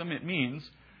teaches them it means,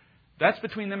 that's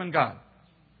between them and God.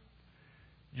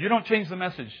 You don't change the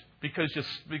message because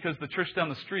the church down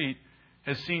the street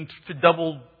has seen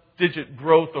double-digit digit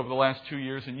growth over the last 2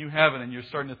 years and you haven't, and you're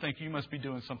starting to think you must be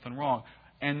doing something wrong.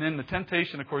 And then the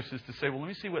temptation, of course, is to say, well, let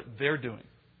me see what they're doing.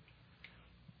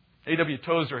 A.W.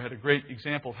 Tozer had a great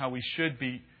example of how we should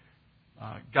be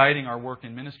guiding our work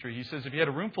in ministry. He says, if you had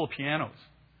a room full of pianos,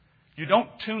 you don't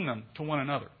tune them to one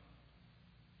another.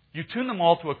 You tune them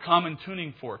all to a common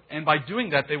tuning fork. And by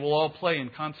doing that, they will all play in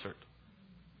concert.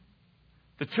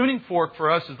 The tuning fork for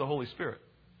us is the Holy Spirit.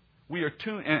 We are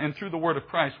tuned, and through the Word of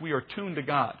Christ, we are tuned to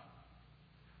God.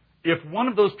 If one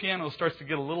of those pianos starts to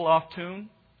get a little off tune,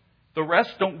 the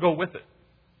rest don't go with it.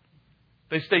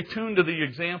 They stay tuned to the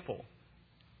example.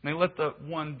 And they let the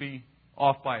one be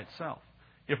off by itself.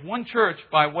 If one church,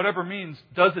 by whatever means,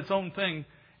 does its own thing,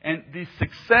 and the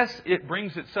success it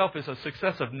brings itself is a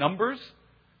success of numbers,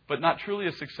 but not truly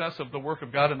a success of the work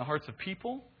of God in the hearts of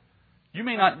people, you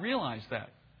may not realize that.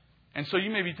 And so you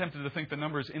may be tempted to think the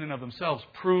numbers in and of themselves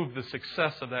prove the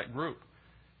success of that group.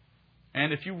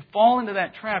 And if you fall into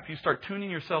that trap, you start tuning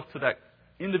yourself to that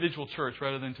individual church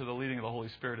rather than to the leading of the Holy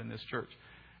Spirit in this church.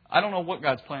 I don't know what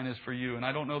God's plan is for you, and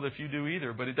I don't know if you do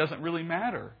either, but it doesn't really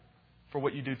matter for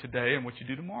what you do today and what you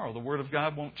do tomorrow. The Word of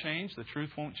God won't change. The truth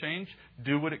won't change.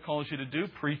 Do what it calls you to do.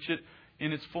 Preach it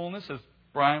in its fullness, as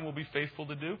Brian will be faithful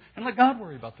to do, and let God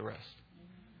worry about the rest.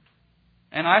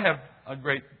 And I have a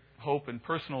great hope and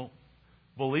personal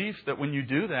belief that when you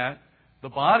do that, the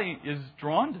body is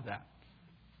drawn to that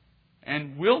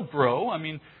and will grow. I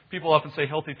mean, people often say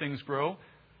healthy things grow.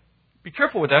 Be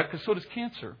careful with that, because so does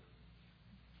cancer.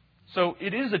 So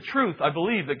it is a truth, I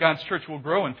believe, that God's church will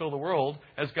grow and fill the world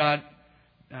as God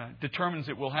determines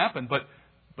it will happen.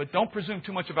 But don't presume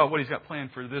too much about what He's got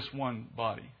planned for this one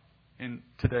body in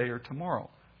today or tomorrow.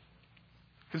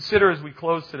 Consider, as we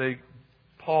close today,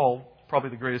 Paul, probably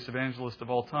the greatest evangelist of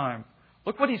all time.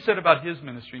 Look what he said about his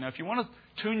ministry. Now, if you want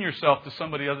to tune yourself to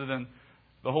somebody other than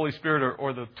the Holy Spirit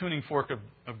or the tuning fork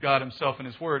of God Himself and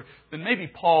His Word, then maybe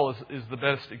Paul is the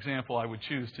best example I would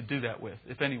choose to do that with,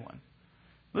 if anyone.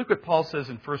 Look what Paul says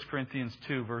in 1 Corinthians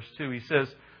 2, verse 2. He says,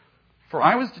 "For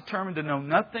I was determined to know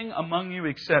nothing among you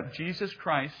except Jesus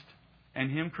Christ and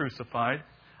Him crucified.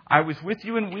 I was with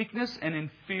you in weakness and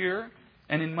in fear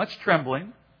and in much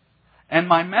trembling. And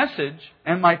my message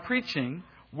and my preaching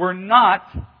were not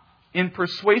in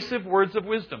persuasive words of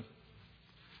wisdom,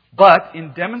 but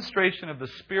in demonstration of the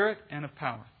Spirit and of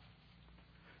power,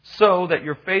 so that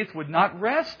your faith would not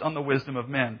rest on the wisdom of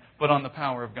men, but on the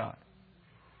power of God.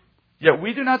 Yet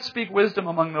we do not speak wisdom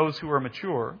among those who are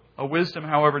mature, a wisdom,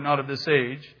 however, not of this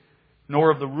age, nor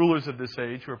of the rulers of this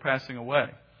age who are passing away.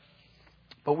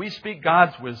 But we speak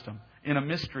God's wisdom in a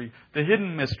mystery, the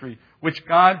hidden mystery, which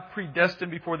God predestined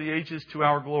before the ages to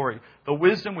our glory, the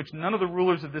wisdom which none of the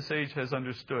rulers of this age has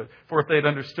understood. For if they had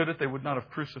understood it, they would not have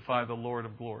crucified the Lord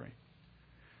of glory."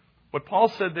 What Paul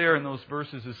said there in those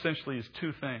verses essentially is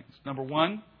two things. Number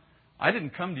one, I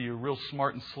didn't come to you real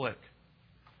smart and slick.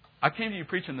 I came to you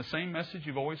preaching the same message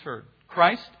you've always heard.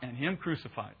 Christ and Him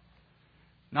crucified.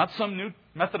 Not some new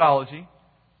methodology,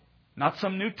 not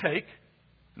some new take,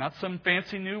 not some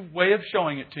fancy new way of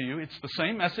showing it to you. It's the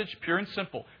same message, pure and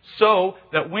simple. So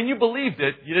that when you believed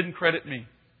it, you didn't credit me.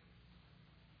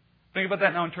 Think about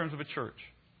that now in terms of a church.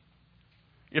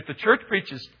 If the church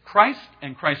preaches Christ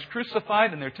and Christ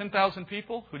crucified and there are 10,000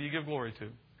 people, who do you give glory to?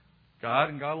 God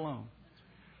and God alone.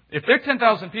 If there are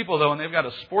 10,000 people, though, and they've got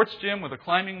a sports gym with a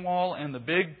climbing wall and the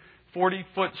big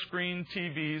 40-foot screen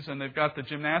TVs, and they've got the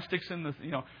gymnastics in the,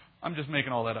 I'm just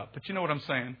making all that up, but you know what I'm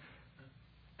saying.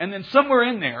 And then somewhere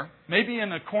in there, maybe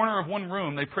in a corner of one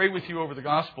room, they pray with you over the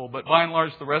gospel, but by and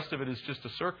large the rest of it is just a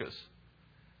circus.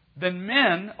 Then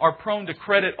men are prone to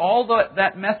credit all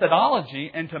that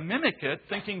methodology and to mimic it,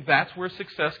 thinking that's where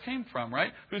success came from,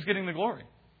 right? Who's getting the glory?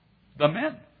 The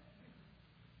men.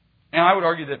 And I would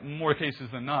argue that in more cases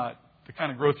than not, the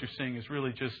kind of growth you're seeing is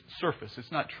really just surface.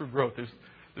 It's not true growth.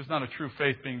 There's not a true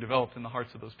faith being developed in the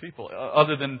hearts of those people,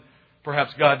 other than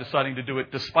perhaps God deciding to do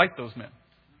it despite those men,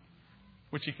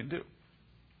 which He can do.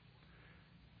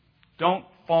 Don't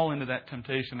fall into that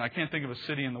temptation. I can't think of a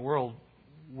city in the world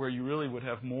where you really would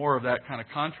have more of that kind of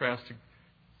contrast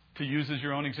to use as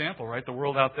your own example, right? The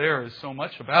world out there is so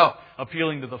much about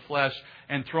appealing to the flesh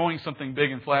and throwing something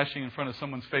big and flashing in front of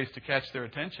someone's face to catch their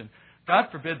attention. God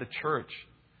forbid the church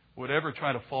would ever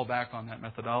try to fall back on that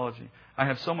methodology. I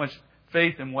have so much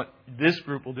faith in what this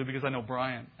group will do because I know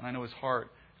Brian and I know his heart.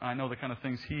 And I know the kind of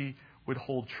things he would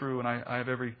hold true, and I have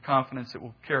every confidence it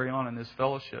will carry on in this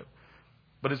fellowship.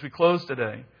 But as we close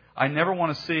today, I never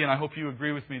want to see, and I hope you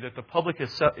agree with me, that the public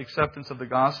acceptance of the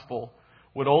gospel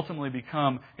would ultimately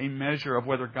become a measure of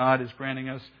whether God is granting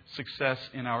us success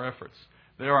in our efforts.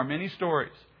 There are many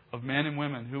stories of men and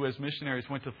women who, as missionaries,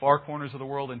 went to far corners of the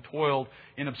world and toiled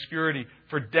in obscurity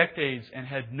for decades and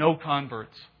had no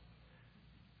converts.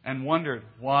 And wondered,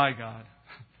 why, God?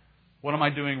 What am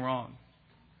I doing wrong?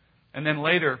 And then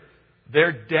later,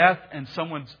 their death and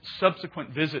someone's subsequent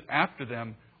visit after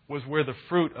them was where the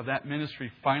fruit of that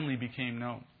ministry finally became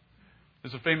known.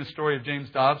 There's a famous story of James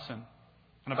Dobson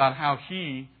and about how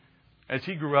he, as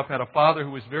he grew up, had a father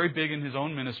who was very big in his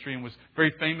own ministry and was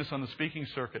very famous on the speaking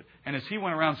circuit. And as he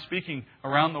went around speaking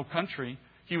around the country,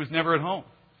 he was never at home.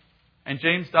 And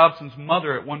James Dobson's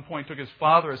mother at one point took his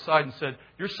father aside and said,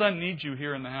 "Your son needs you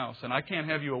here in the house, and I can't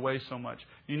have you away so much.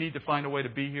 You need to find a way to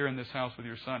be here in this house with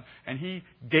your son." And he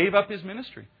gave up his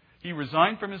ministry. He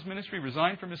resigned from his ministry,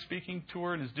 resigned from his speaking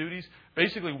tour and his duties,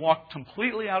 basically walked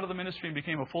completely out of the ministry and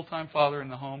became a full-time father in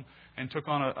the home and took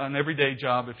on an everyday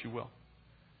job, if you will.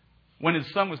 When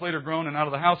his son was later grown and out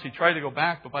of the house, he tried to go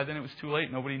back, but by then it was too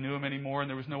late. Nobody knew him anymore and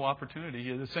there was no opportunity. He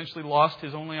had essentially lost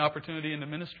his only opportunity in the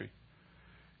ministry.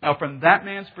 Now, from that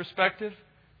man's perspective,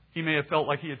 he may have felt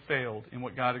like he had failed in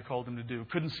what God had called him to do.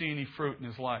 Couldn't see any fruit in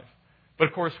his life. But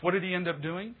of course, what did he end up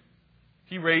doing?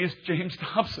 He raised James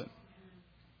Dobson,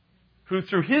 who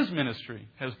through his ministry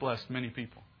has blessed many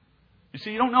people. You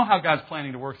see, you don't know how God's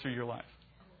planning to work through your life.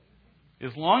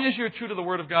 As long as you're true to the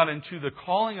Word of God and to the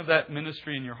calling of that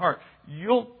ministry in your heart,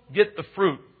 you'll get the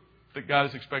fruit that God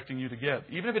is expecting you to get,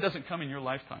 even if it doesn't come in your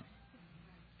lifetime.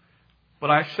 But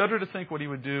I shudder to think what He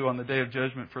would do on the day of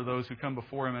judgment for those who come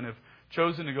before Him and have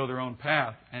chosen to go their own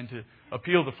path and to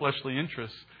appeal to fleshly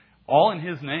interests, all in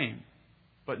His name,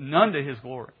 but none to His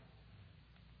glory.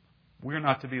 We're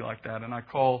not to be like that. And the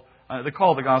call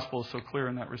of the gospel is so clear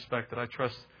in that respect that I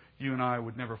trust you and I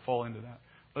would never fall into that.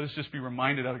 Let us just be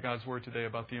reminded out of God's Word today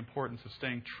about the importance of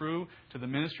staying true to the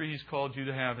ministry He's called you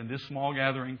to have in this small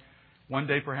gathering, one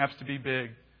day perhaps to be big.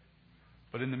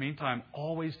 But in the meantime,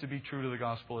 always to be true to the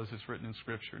gospel as it's written in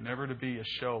Scripture, never to be a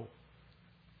show.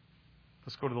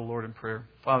 Let's go to the Lord in prayer.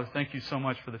 Father, thank you so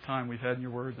much for the time we've had in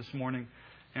your Word this morning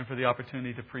and for the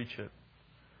opportunity to preach it.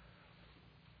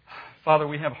 Father,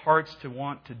 we have hearts to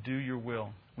want to do your will.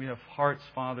 We have hearts,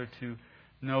 Father, to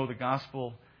know the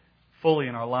gospel fully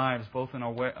in our lives, both in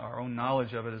our own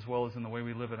knowledge of it as well as in the way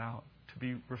we live it out, to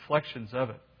be reflections of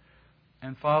it.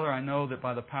 And Father, I know that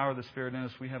by the power of the Spirit in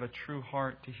us, we have a true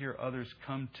heart to hear others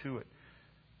come to it,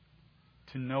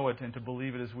 to know it and to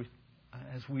believe it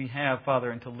as we have,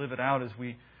 Father, and to live it out as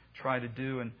we try to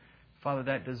do. And Father,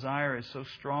 that desire is so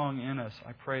strong in us.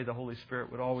 I pray the Holy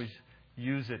Spirit would always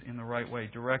use it in the right way,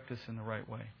 direct us in the right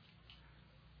way.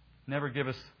 Never give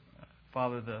us,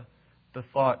 Father, the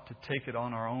thought to take it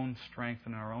on our own strength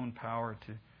and our own power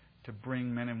to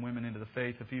bring men and women into the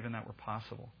faith, if even that were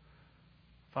possible.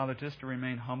 Father, just to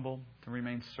remain humble, to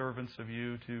remain servants of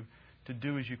you, to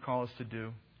do as you call us to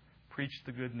do. Preach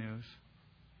the good news.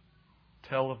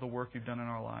 Tell of the work you've done in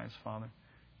our lives, Father.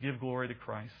 Give glory to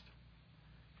Christ.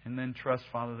 And then trust,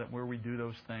 Father, that where we do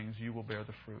those things, you will bear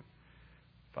the fruit.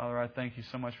 Father, I thank you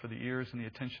so much for the ears and the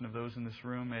attention of those in this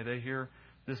room. May they hear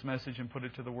this message and put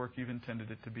it to the work you've intended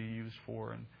it to be used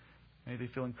for. And may they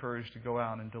feel encouraged to go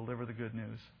out and deliver the good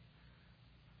news.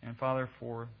 And Father,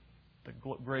 for the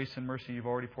grace and mercy you've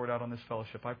already poured out on this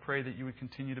fellowship, I pray that you would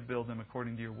continue to build them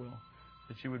according to your will,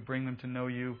 that you would bring them to know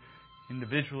you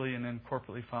individually and then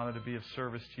corporately, Father, to be of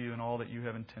service to you in all that you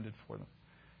have intended for them,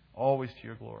 always to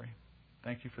your glory.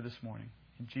 Thank you for this morning.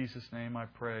 In Jesus' name I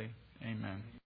pray, amen.